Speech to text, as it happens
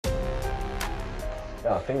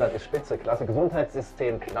Ja, Finnland ist spitze, klasse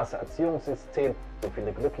Gesundheitssystem, klasse Erziehungssystem. So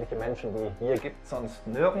viele glückliche Menschen wie hier gibt es sonst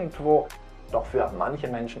nirgendwo. Doch für manche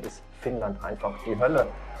Menschen ist Finnland einfach die Hölle.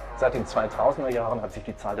 Seit den 2000er Jahren hat sich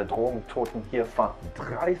die Zahl der Drogentoten hier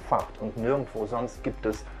verdreifacht und nirgendwo sonst gibt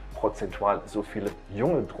es prozentual so viele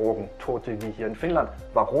junge Drogentote wie hier in Finnland.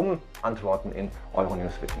 Warum? Antworten in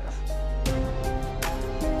euronews-witness.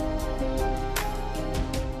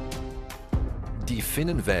 Die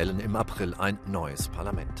Finnen wählen im April ein neues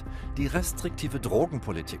Parlament. Die restriktive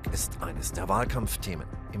Drogenpolitik ist eines der Wahlkampfthemen.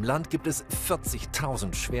 Im Land gibt es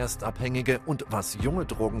 40.000 Schwerstabhängige und was junge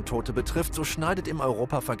Drogentote betrifft, so schneidet im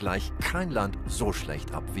Europavergleich kein Land so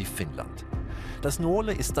schlecht ab wie Finnland. Das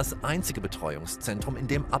Nuole ist das einzige Betreuungszentrum, in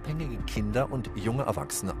dem abhängige Kinder und junge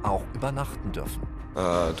Erwachsene auch übernachten dürfen.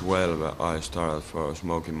 12 I started for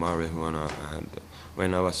smoking marijuana, and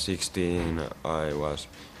when I was 16 I was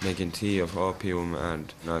making tea of opium,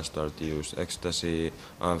 and I started to use ecstasy,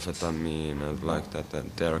 amphetamine and like that, and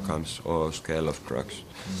there comes all scale of drugs.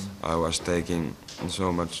 I was taking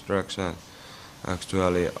so much drugs that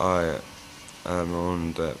actually I am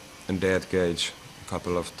on the death cage a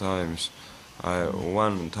couple of times.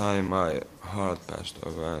 One time my heart passed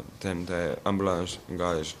over, then the ambulance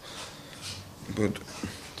guys put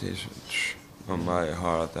this on my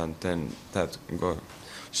heart, and then that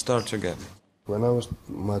starts again. When I was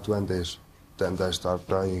in my 20s, then I started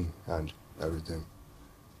crying and everything.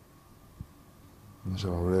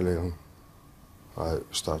 So really, I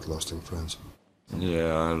start losing friends.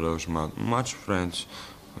 Yeah, I lost much friends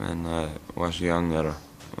when I was younger.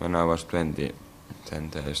 When I was 20, then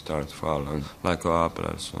they start falling like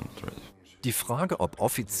apples on trees. Die Frage, ob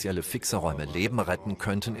offizielle Fixerräume Leben retten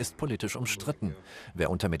könnten, ist politisch umstritten. Wer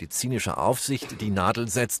unter medizinischer Aufsicht die Nadel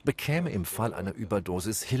setzt, bekäme im Fall einer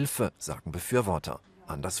Überdosis Hilfe, sagen Befürworter.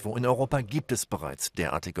 Anderswo in Europa gibt es bereits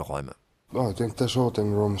derartige Räume. I think the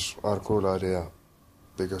sorting rooms are a good idea,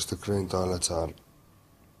 because the green toilets are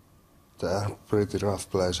pretty rough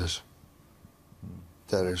places.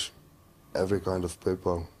 There is every kind of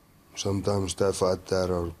people. Sometimes they fight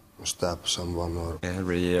there or stab someone. Or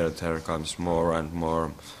every year there comes more and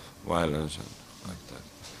more violence and like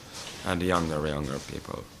that, and younger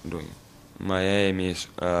people doing. My aim is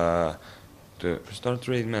to start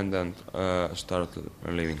treatment and start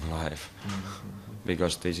living life,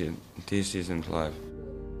 because this isn't life.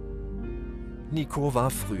 Nico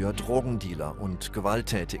war früher Drogendealer und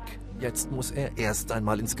gewalttätig. Jetzt muss er erst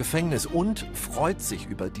einmal ins Gefängnis und freut sich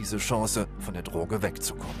über diese Chance, von der Droge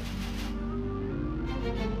wegzukommen.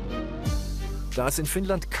 Da es in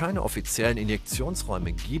Finnland keine offiziellen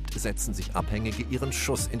Injektionsräume gibt, setzen sich Abhängige ihren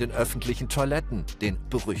Schuss in den öffentlichen Toiletten, den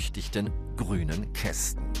berüchtigten grünen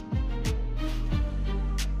Kästen.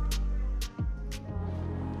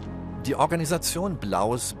 Die Organisation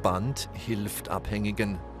Blaues Band hilft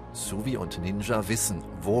Abhängigen. Suvi und Ninja wissen,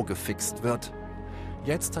 wo gefixt wird.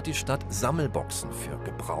 Jetzt hat die Stadt Sammelboxen für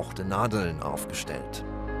gebrauchte Nadeln aufgestellt.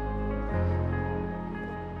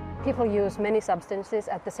 People use many substances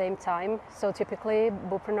at the same time, so typically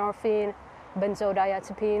buprenorphine,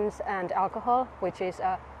 benzodiazepines and alcohol, which is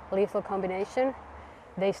a lethal combination.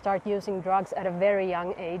 They start using drugs at a very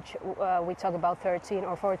young age. We talk about 13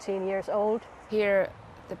 or 14 years old. Here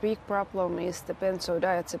the big problem is the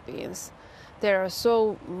benzodiazepines. There are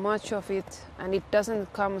so much of it, and it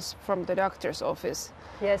doesn't come from the doctor's office.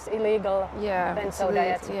 Yes, illegal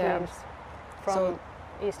benzodiazepines from so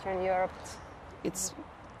Eastern Europe.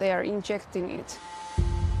 They are injecting it.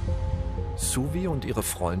 Suvi und ihre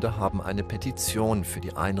Freunde haben eine Petition für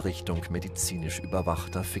die Einrichtung medizinisch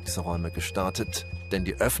überwachter Fixeräume gestartet, denn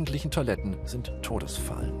die öffentlichen Toiletten sind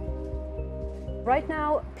Todesfallen. Right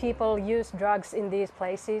now, people use drugs in these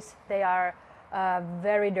places. They are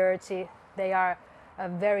very dirty. They are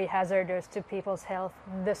very hazardous to people's health.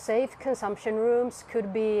 The safe consumption rooms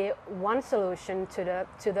could be one solution to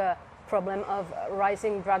the problem of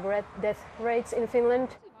rising drug death rates in Finland.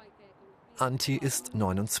 Antti ist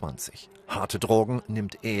 29. Harte Drogen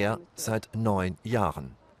nimmt er seit 9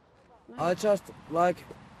 Jahren. I just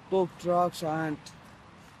took drugs and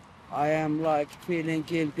I am feeling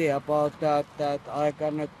guilty about that I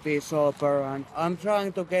cannot be sober, and I'm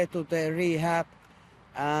trying to get to the rehab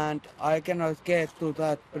and I cannot get to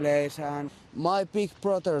that place, and my big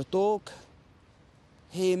brother took.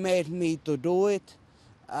 He made me to do it,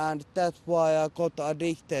 and that's why I got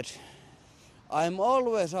addicted. I'm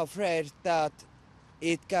always afraid that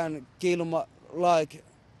it can kill my,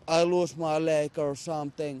 I lose my leg or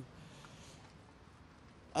something.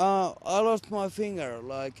 I lost my finger,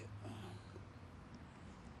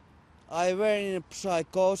 I were in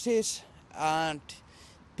psychosis and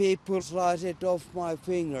people sliced it off my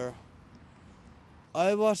finger.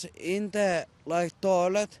 I was in the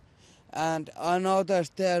toilet and I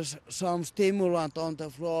noticed there's some stimulant on the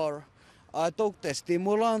floor. I took the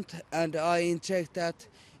stimulant and I injected that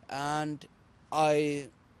and I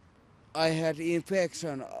had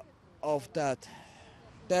infection of that.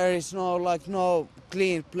 There is no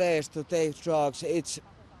clean place to take drugs. It's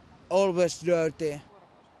always dirty.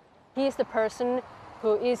 He is the person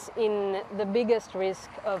who is in the biggest risk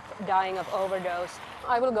of dying of overdose.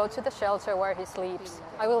 I will go to the shelter where he sleeps.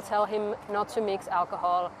 I will tell him not to mix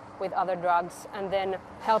alcohol with other drugs and then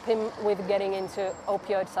help him with getting into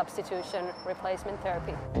opioid substitution replacement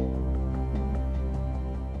therapy.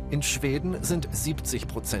 In Schweden sind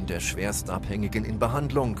 70% der Schwerstabhängigen in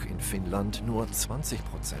Behandlung, in Finnland nur 20%.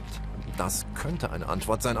 Das könnte eine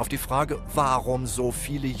Antwort sein auf die Frage, warum so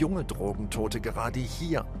viele junge Drogentote gerade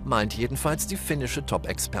hier, meint jedenfalls die finnische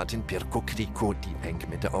Top-Expertin Pirkko Krikko, die eng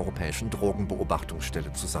mit der Europäischen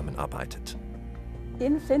Drogenbeobachtungsstelle zusammenarbeitet.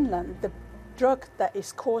 In Finland, the drug that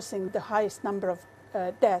is causing the highest number of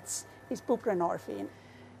deaths is buprenorphine,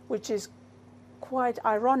 which is quite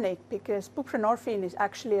ironic because buprenorphine is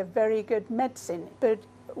actually a very good medicine, but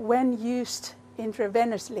when used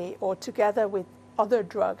intravenously or together with other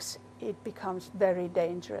drugs, it becomes very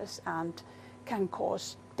dangerous and can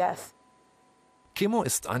cause death. Kimmo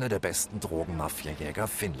ist einer der besten Drogenmafiajäger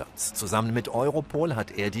Finnlands. Zusammen mit Europol hat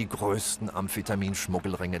er die größten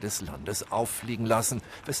Amphetaminschmuggelringe des Landes auffliegen lassen,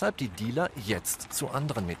 weshalb die Dealer jetzt zu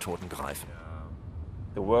anderen Methoden greifen.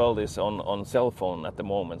 The world is on cell phone at the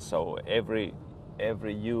moment, so every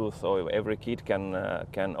youth or every kid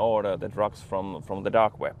can order the drugs from the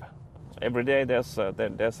dark web. Every day there's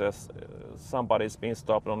somebody's being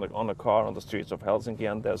stopped on a car on the streets of Helsinki,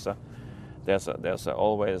 and there's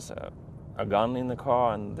always a gun in the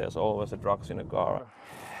car and there's always a drugs in the car.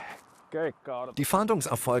 Die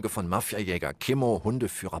Fahndungserfolge von Mafiajäger Kimmo,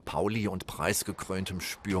 Hundeführer Pauli und preisgekröntem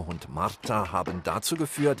Spürhund Marta haben dazu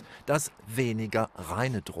geführt, dass weniger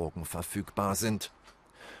reine Drogen verfügbar sind.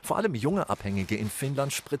 Vor allem junge Abhängige in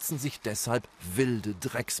Finnland spritzen sich deshalb wilde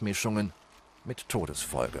Drecksmischungen mit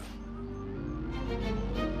Todesfolge.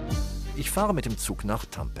 Ich fahre mit dem Zug nach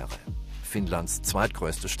Tampere. Finnlands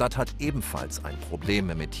zweitgrößte Stadt hat ebenfalls ein Problem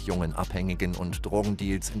mit jungen Abhängigen und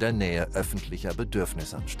Drogendeals in der Nähe öffentlicher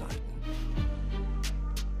Bedürfnisanstalten.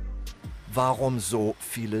 Warum so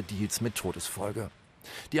viele Deals mit Todesfolge?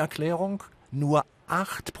 Die Erklärung: Nur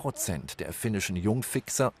 8% der finnischen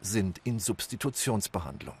Jungfixer sind in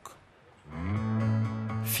Substitutionsbehandlung.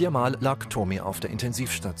 4-mal lag Tomi auf der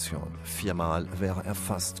Intensivstation. 4-mal wäre er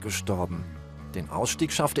fast gestorben. Den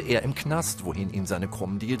Ausstieg schaffte er im Knast, wohin ihn seine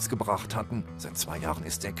krummen Deals gebracht hatten. Seit 2 Jahren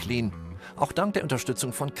ist er clean. Auch dank der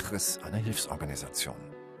Unterstützung von Chris, einer Hilfsorganisation.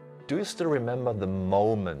 Do you still remember the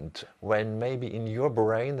moment when maybe in your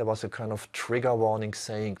brain there was a kind of trigger warning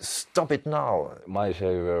saying, stop it now? My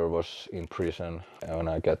savior was in prison. When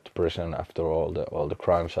I got to prison after all the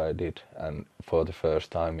crimes I did, and for the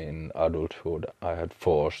first time in adulthood I had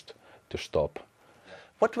forced to stop.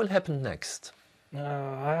 What will happen next?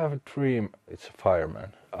 I have a dream. It's a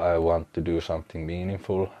fireman. I want to do something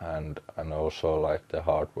meaningful and also like the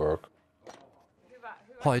hard work.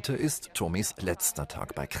 Heute ist Tomis letzter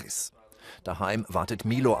Tag bei Chris. Daheim wartet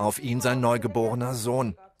Milo auf ihn, sein neugeborener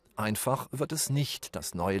Sohn. Einfach wird es nicht,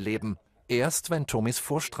 das neue Leben. Erst wenn Tomis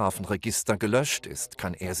Vorstrafenregister gelöscht ist,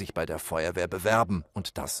 kann er sich bei der Feuerwehr bewerben.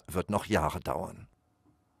 Und das wird noch Jahre dauern.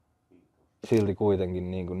 Silti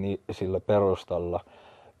kuitenkin sillä perustalla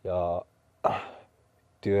ja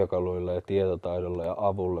työkaluilla ja tietotaidolla ja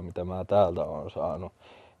avulla, mitä mä täältä olen saanut,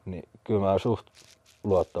 niin kyllä mä suht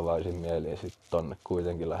luottavaisin mielin sitten tonne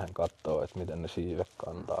kuitenkin lähden kattoo, että miten ne siivet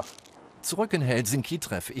kantaa. Zurück in Helsinki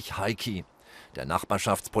treffe ich Heikki. Der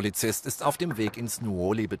Nachbarschaftspolizist ist auf dem Weg ins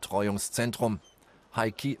Nuoli-Betreuungszentrum.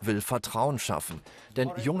 Heikki will Vertrauen schaffen,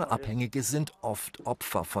 denn junge Abhängige sind oft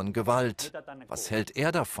Opfer von Gewalt. Was hält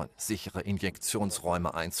er davon, sichere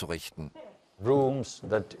Injektionsräume einzurichten? Rooms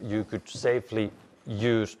that you could safely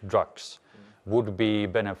use drugs would be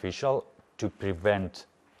beneficial to prevent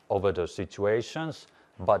overdose situations,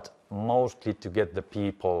 but mostly to get the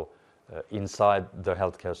people inside the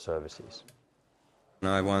healthcare services.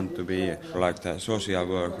 I want to be like the social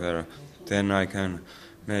worker, then I can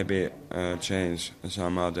maybe change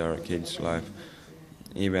some other kid's life,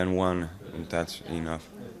 even one, that's enough.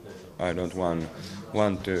 I don't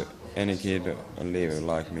want to any kid live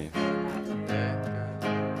like me.